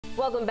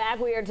Welcome back.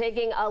 We are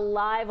taking a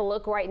live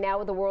look right now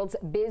at the world's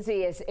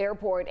busiest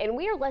airport, and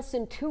we are less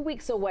than 2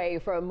 weeks away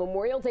from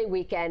Memorial Day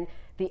weekend,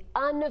 the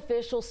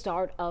unofficial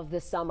start of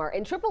the summer.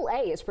 And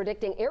AAA is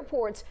predicting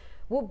airports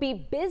will be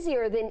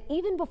busier than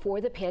even before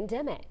the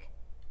pandemic.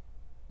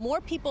 More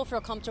people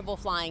feel comfortable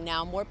flying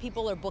now. More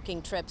people are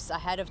booking trips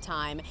ahead of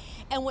time.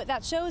 And what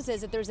that shows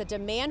is that there's a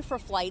demand for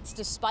flights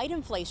despite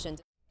inflation.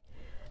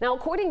 Now,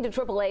 according to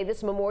AAA,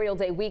 this Memorial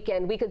Day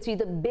weekend, we could see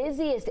the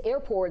busiest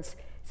airports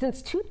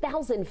since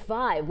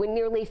 2005, when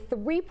nearly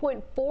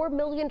 3.4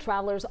 million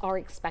travelers are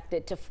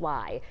expected to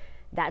fly.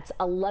 That's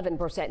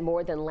 11%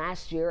 more than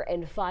last year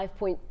and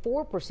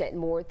 5.4%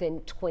 more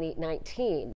than 2019.